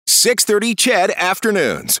6:30 CHED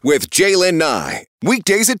Afternoons with Jaylen Nye.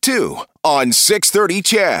 Weekdays at 2 on 6:30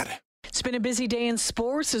 CHED. It's been a busy day in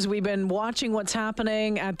sports as we've been watching what's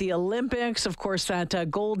happening at the Olympics. Of course,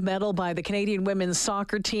 that gold medal by the Canadian women's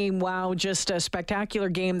soccer team. Wow, just a spectacular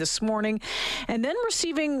game this morning. And then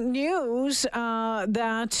receiving news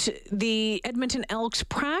that the Edmonton Elks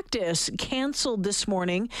practice canceled this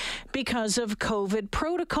morning because of COVID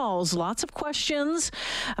protocols. Lots of questions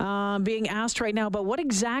being asked right now about what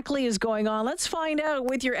exactly is going on. Let's find out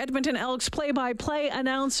with your Edmonton Elks play-by-play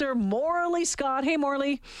announcer, Morley Scott. Hey,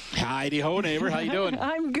 Morley. Heidi ho, neighbor. How you doing?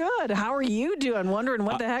 I'm good. How are you doing? Wondering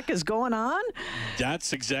what the heck is going on?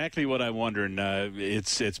 That's exactly what I'm wondering.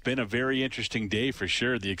 It's been a very interesting day for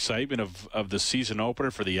sure. The excitement of the season opener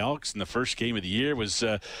for the Elks in the first game of the year was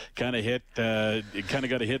kind of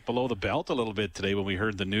got a hit below the belt a little bit today when we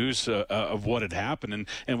heard the news of what had happened.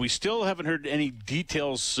 And we still haven't heard any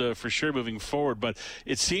details for sure moving forward. But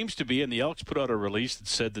it seems to be, and the Elks put out a release that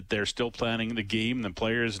said that they're still planning the game. The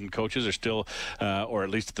players and coaches are still, or at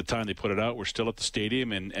least at the time they put it out, we're still at the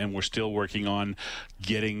stadium and we're still working on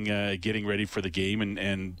getting ready for the game,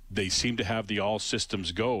 and they seem to have the all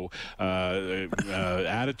systems go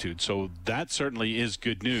attitude. So that certainly is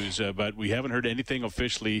good news, but we haven't heard anything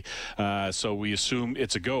officially, so we assume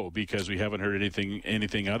it's a go because we haven't heard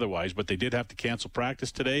anything otherwise. But they did have to cancel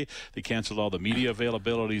practice today. They canceled all the media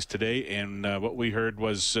availabilities today, and what we heard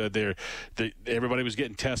was everybody was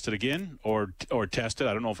getting tested again or tested.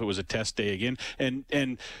 I don't know if it was a test day again,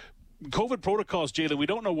 and COVID protocols, Jaylen, we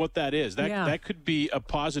don't know what that is. That could be a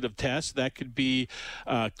positive test. That could be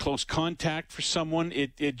close contact for someone.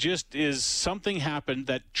 It just is something happened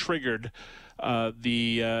that triggered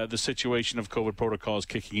the situation of COVID protocols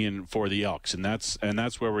kicking in for the Elks, and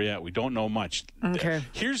that's where we're at. We don't know much. Okay.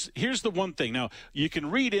 Here's the one thing. Now you can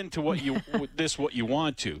read into what you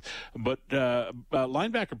want to, but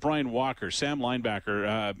linebacker Brian Walker, Sam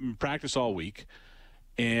linebacker, practiced all week.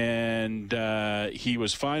 And he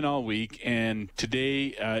was fine all week. And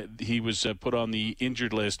today he was put on the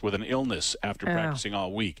injured list with an illness after practicing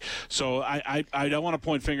all week. So I don't want to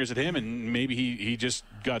point fingers at him, and maybe he just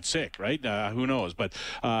got sick, right? Who knows? But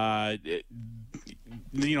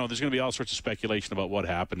there's going to be all sorts of speculation about what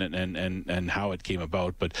happened and how it came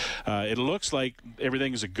about. But it looks like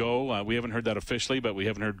everything's a go. We haven't heard that officially, but we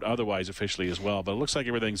haven't heard otherwise officially as well. But it looks like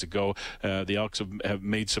everything's a go. The Elks have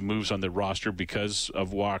made some moves on the roster because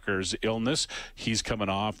of Walker's illness. He's coming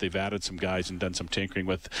off. They've added some guys and done some tinkering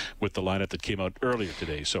with the lineup that came out earlier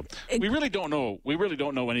today. So we really don't know. We really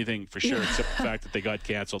don't know anything for sure except the fact that they got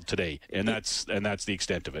canceled today, and that's the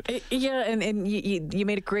extent of it. And you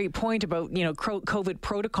made a great point about COVID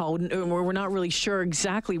protocol. We're not really sure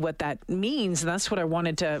exactly what that means. That's what I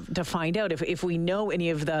wanted to find out, if we know any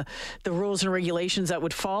of the rules and regulations that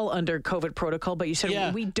would fall under COVID protocol. But you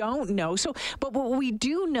said we don't know. So, but what we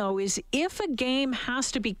do know is if a game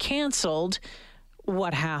has to be canceled,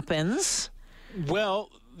 what happens? Well,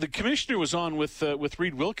 the commissioner was on with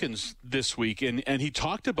Reed Wilkins this week, and he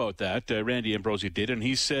talked about that. Randy Ambrosie did, and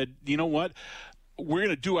he said, you know what? We're going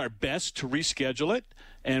to do our best to reschedule it,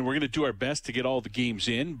 and we're going to do our best to get all the games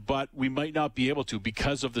in, but we might not be able to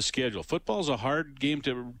because of the schedule. Football is a hard game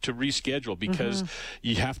to reschedule because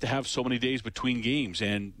you have to have so many days between games,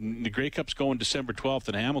 and the Grey Cup's going December 12th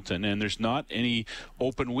in Hamilton, and there's not any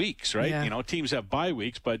open weeks, right? Yeah. Teams have bye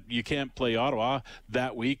weeks, but you can't play Ottawa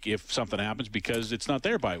that week if something happens because it's not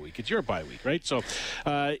their bye week. It's your bye week, right? So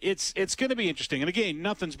it's going to be interesting. And again,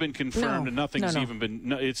 nothing's been confirmed, and nothing's even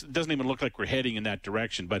been. It doesn't even look like we're heading in that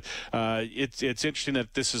direction. But it's interesting that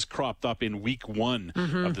this has cropped up in week one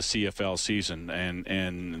of the CFL season,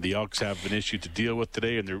 and the Elks have an issue to deal with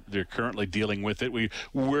today, and they're currently dealing with it.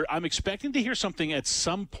 I'm expecting to hear something at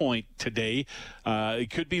some point today. It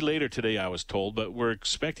could be later today, I was told, but we're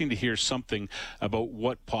expecting to hear something about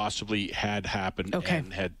what possibly had happened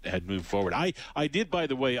and had moved forward. I did, by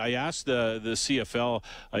the way, I asked the CFL,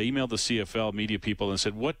 I emailed the CFL media people and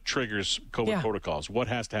said, what triggers COVID protocols? What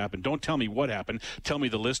has to happen? Don't tell me what happened. Tell me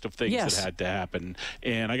the list of things that had to happen.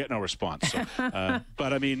 And I got no response. So,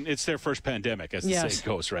 but I mean, it's their first pandemic, as the saying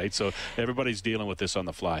goes, right? So everybody's dealing with this on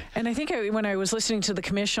the fly. And I think when I was listening to the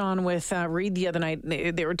commission with Reed the other night,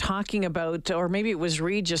 they were talking about, or maybe it was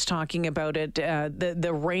Reed just talking about it,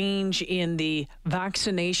 the range in the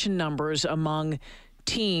vaccination numbers among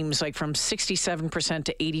teams, like from 67%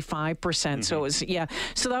 to 85%. So it was,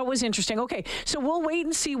 so that was interesting. Okay, so we'll wait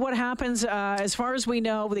and see what happens. As far as we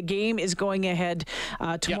know, the game is going ahead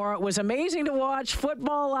tomorrow. It was amazing to watch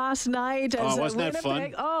football last night. Wasn't that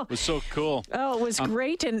fun? Oh, it was so cool. Oh, it was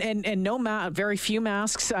great, and no very few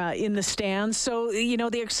masks in the stands. So,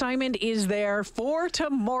 the excitement is there for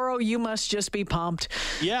tomorrow. You must just be pumped.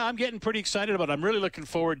 Yeah, I'm getting pretty excited about it. I'm really looking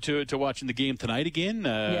forward to watching the game tonight again.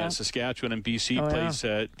 Saskatchewan and BC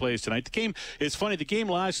plays tonight. The game, it's funny, the game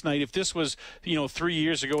last night, if this was, 3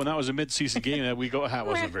 years ago and that was a mid-season game, that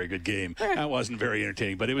wasn't a very good game. That wasn't very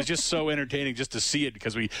entertaining, but it was just so entertaining just to see it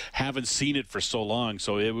because we haven't seen it for so long.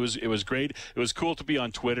 So it was great. It was cool to be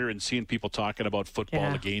on Twitter and seeing people talking about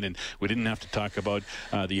football again, and we didn't have to talk about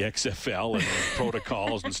the XFL and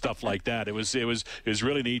protocols and stuff like that. It was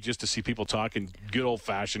really neat just to see people talking good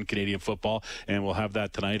old-fashioned Canadian football, and we'll have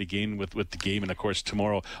that tonight again with the game, and of course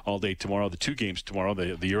tomorrow, all day tomorrow, the two games tomorrow,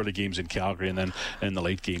 the early games in Calgary and then the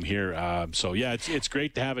late game here. It's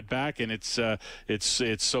great to have it back, and it's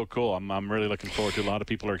so cool. I'm really looking forward to it. A lot of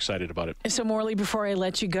people are excited about it. So Morley, before I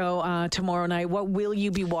let you go tomorrow night, what will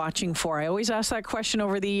you be watching for? I always ask that question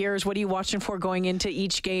over the years. What are you watching for going into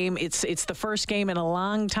each game? It's the first game in a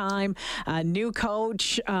long time. New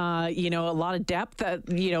coach, a lot of depth.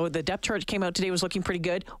 The depth chart came out today, was looking pretty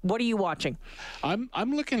good. What are you watching? I'm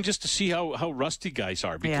looking just to see how rusty guys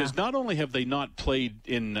are, because not only have they not played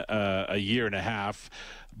in a year and a half,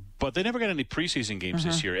 but they never got any preseason games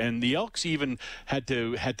this year, and the Elks even had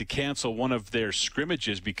to cancel one of their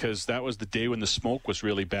scrimmages because that was the day when the smoke was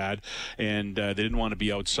really bad, and they didn't want to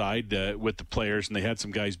be outside with the players, and they had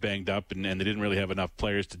some guys banged up, and they didn't really have enough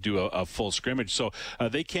players to do a full scrimmage, so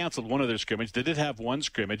they canceled one of their scrimmages. They did have one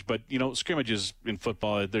scrimmage, but scrimmages in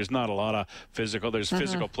football, there's not a lot of physical. There's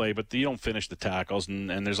physical play, but you don't finish the tackles,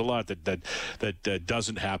 and there's a lot that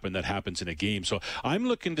doesn't happen that happens in a game. So I'm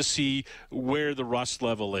looking to see where the rust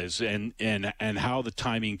level is. And how the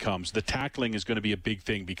timing comes. The tackling is going to be a big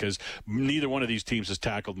thing because neither one of these teams has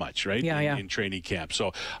tackled much, right? In training camp.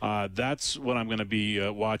 So that's what I'm going to be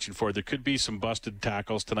watching for. There could be some busted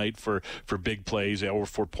tackles tonight for big plays or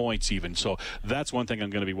for points even. So that's one thing I'm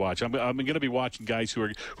going to be watching. I'm going to be watching guys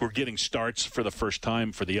who are getting starts for the first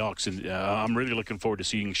time for the Elks, and I'm really looking forward to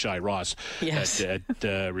seeing Shai Ross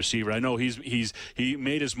at receiver. I know he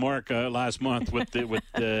made his mark last month with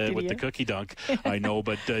the cookie dunk. I know,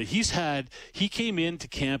 but he came into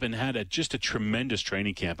camp and had just a tremendous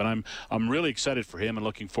training camp, and I'm really excited for him and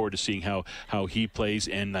looking forward to seeing how he plays,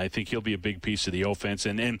 and I think he'll be a big piece of the offense,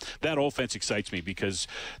 and that offense excites me because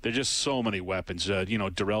there's just so many weapons.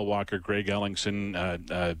 Darrell Walker, Greg Ellingson,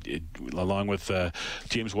 along with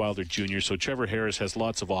James Wilder Jr. So Trevor Harris has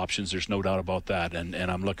lots of options. There's no doubt about that, and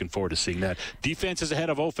I'm looking forward to seeing that. Defense is ahead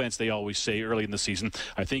of offense, they always say early in the season.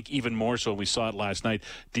 I think even more so, we saw it last night.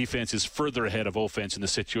 Defense is further ahead of offense in the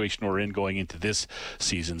situation we're in going into this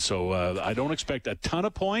season. So I don't expect a ton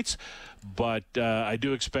of points, but I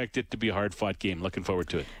do expect it to be a hard-fought game. Looking forward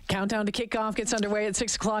to it. Countdown to kickoff gets underway at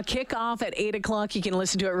 6 o'clock. Kickoff at 8 o'clock. You can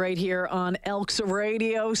listen to it right here on Elks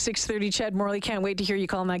Radio. 6:30. Chad Morley, can't wait to hear you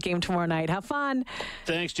calling that game tomorrow night. Have fun.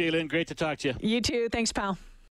 Thanks, Jalen. Great to talk to you. You too. Thanks, pal.